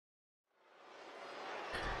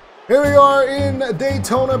Here we are in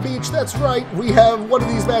Daytona Beach. That's right, we have one of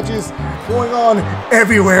these matches going on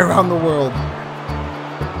everywhere around the world.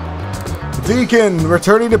 Dekon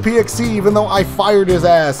returning to PXT even though I fired his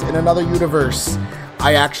ass in another universe.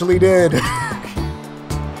 I actually did.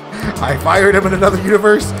 I fired him in another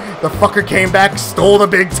universe. The fucker came back, stole the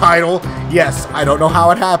big title. Yes, I don't know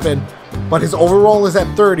how it happened, but his overall is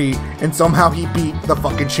at 30 and somehow he beat the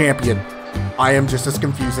fucking champion. I am just as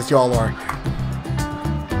confused as y'all are.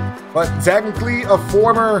 But technically a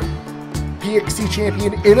former PXT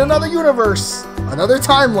champion in another universe, another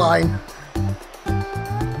timeline,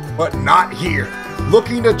 but not here.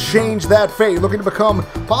 Looking to change that fate, looking to become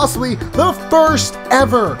possibly the first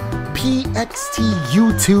ever PXT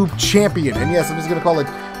YouTube champion. And yes, I'm just gonna call it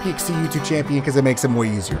PXT YouTube champion because it makes it more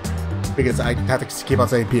easier. Because I have to keep on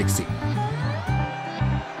saying PXT.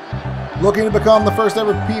 Looking to become the first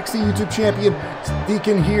ever PXT YouTube champion,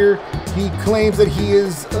 Dekon here. He claims that he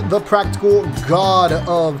is the practical god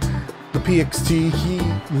of the PXT. He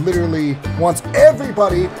literally wants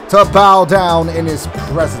everybody to bow down in his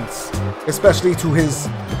presence, especially to his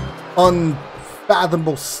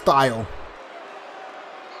unfathomable style.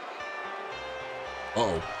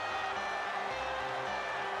 Uh-oh.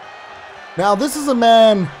 Now, this is a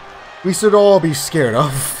man we should all be scared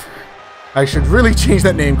of. I should really change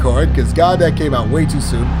that name card, because God, that came out way too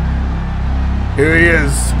soon. Here he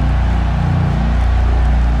is.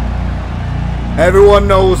 Everyone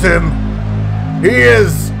knows him. He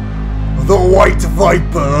is the White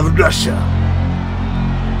Viper of Russia.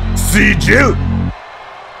 Segel.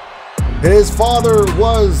 His father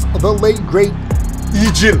was the late great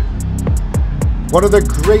Segel, one of the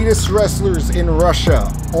greatest wrestlers in Russia,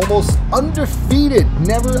 almost undefeated,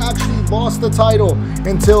 never actually lost the title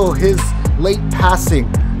until his late passing.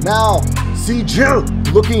 Now, Segel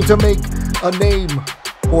looking to make a name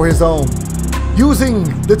for his own. Using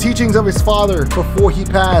the teachings of his father before he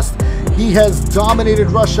passed, he has dominated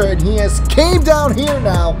Russia and he has came down here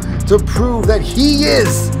now to prove that he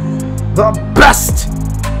is the best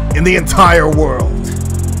in the entire world.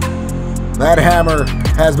 That hammer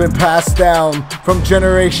has been passed down from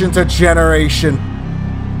generation to generation.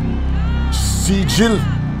 Segel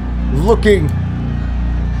looking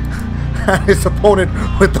at his opponent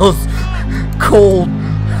with those cold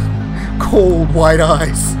white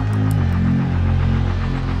eyes.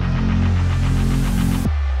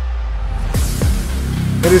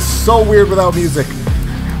 It is so weird without music,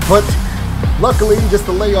 but luckily, just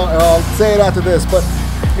to lay on, I'll say it after this, but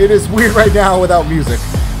it is weird right now without music.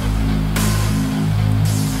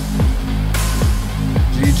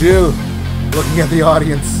 Segel looking at the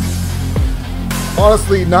audience.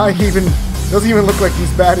 Honestly, doesn't even look like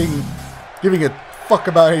he's giving a fuck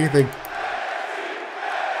about anything.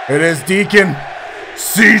 It is Dekon.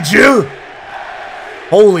 Segel.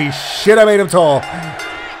 Holy shit, I made him tall.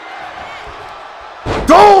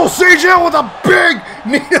 Oh, Segel with a big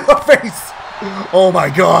knee to the face. Oh my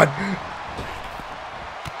god.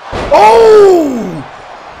 Oh!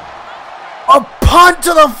 A punt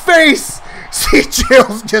to the face.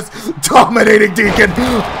 Segel's just dominating Dekon.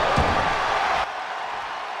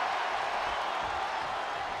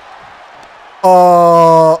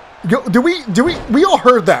 We all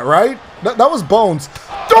heard that, right? That was Bones.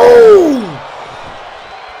 Oh!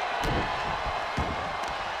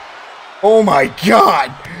 Oh my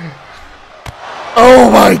god.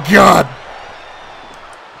 Oh my god.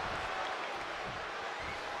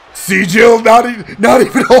 Segel not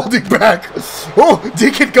even holding back. Oh,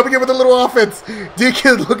 Dekon coming in with a little offense.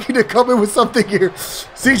 Dekon looking to come in with something here.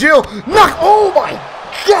 Segel knock. Oh my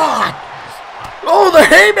god. Oh, the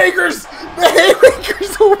haymakers. The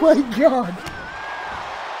haymakers. Oh my god.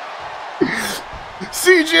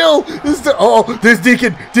 Segel is the. Oh, there's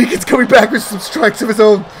Dekon. Dekon's coming back with some strikes of his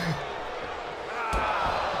own.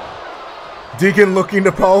 Dekon looking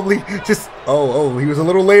to probably just... Oh, he was a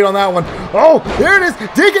little late on that one. Oh, there it is.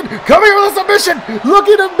 Dekon coming with a submission.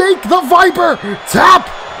 Looking to make the Viper tap.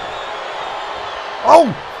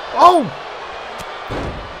 Oh.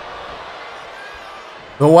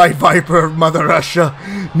 The White Viper of Mother Russia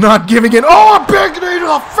not giving in. Oh, a big knee to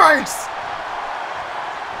the face.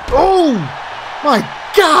 Oh, my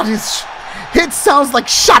God. His hit sounds like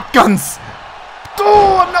shotguns.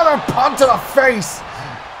 Oh, another punt to the face.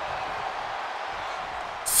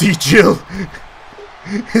 Segel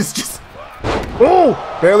is just, oh,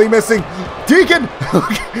 barely missing. Dekon,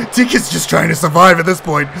 Dekon's just trying to survive at this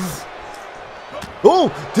point. Oh,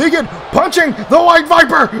 Dekon punching the White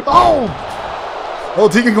Viper. Oh,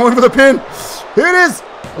 Dekon going for the pin. Here it is.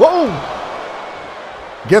 Oh,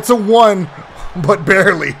 gets a 1, but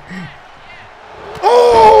barely.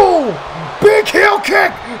 Oh, big heel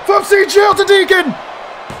kick from Segel to Dekon.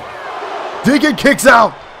 Dekon kicks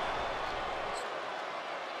out.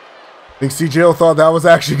 I think Segel thought that was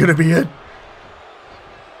actually going to be it.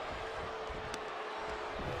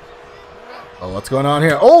 Oh, what's going on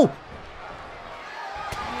here? Oh!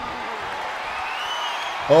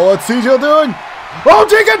 Oh, what's Segel doing? Oh,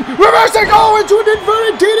 Dekon reversing! Oh, into an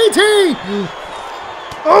inverted DDT!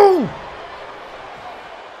 Oh!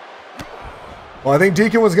 Well, I think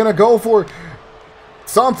Dekon was going to go for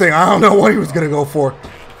something. I don't know what he was going to go for.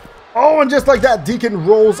 Oh, and just like that, Dekon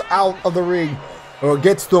rolls out of the ring. Or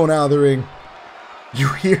gets thrown out of the ring. You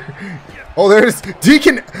hear? Oh, there's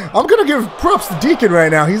Dekon. I'm going to give props to Dekon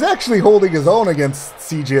right now. He's actually holding his own against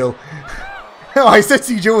Segel. I said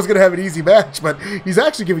Segel was going to have an easy match, but he's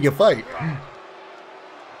actually giving a fight.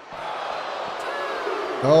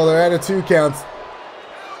 Oh, they're at a 2 counts.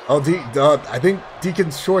 Oh, I think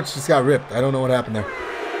Dekon's shorts just got ripped. I don't know what happened there.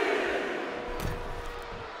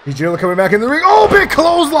 Segel coming back in the ring. Oh, big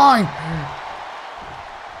clothesline.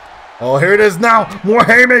 Oh, here it is now. More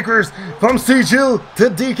haymakers from Segel to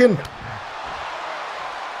Dekon.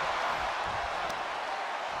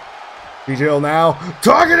 Segel now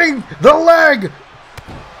targeting the leg.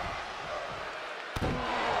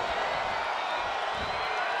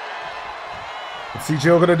 What's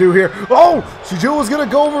Segel gonna do here? Oh, Segel was gonna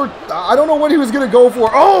go over. I don't know what he was gonna go for.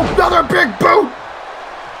 Oh, another big boot.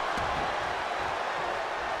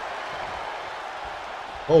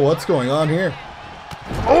 Oh, what's going on here?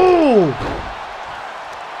 Oh!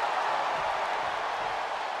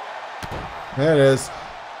 There it is.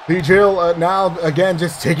 Segel now, again,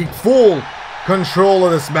 just taking full control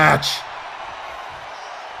of this match.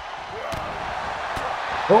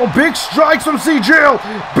 Oh, big strikes from Segel!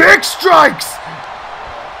 Big strikes!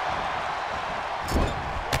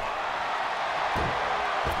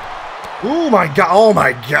 Oh my god, oh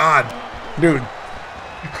my god. Dude.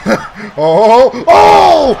 Oh,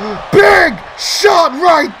 big shot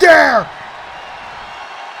right there.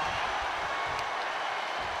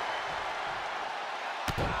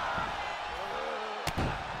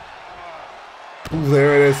 Ooh,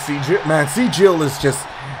 there it is, Segel. Man, Segel is just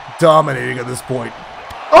dominating at this point.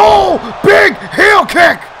 Oh, big heel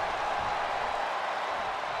kick.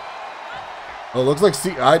 Oh, looks like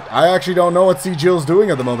I actually don't know what Segel's doing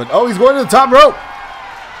at the moment. Oh, he's going to the top rope.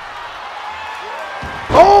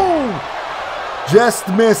 Oh! Just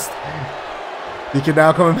missed. Dekon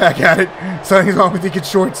now coming back at it. Something's wrong with Dekon's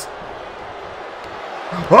shorts.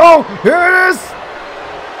 Oh! Here it is!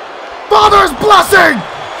 Father's blessing!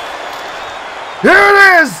 Here it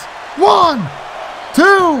is! 1,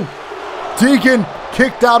 2. Dekon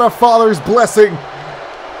kicked out of Father's blessing.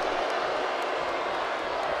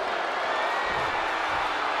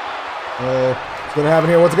 Oh, what's going to happen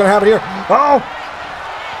here? What's going to happen here? Oh!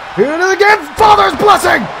 Here it is again! Father's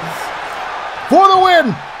blessing! For the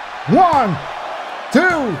win! 1,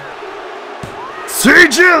 2.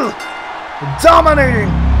 Segel dominating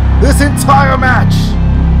this entire match.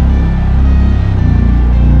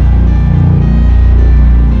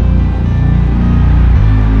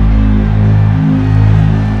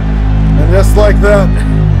 And just like that.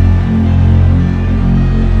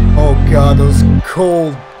 Oh god, those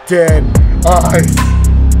cold, dead eyes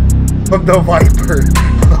of the Viper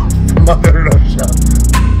of Mother Russia.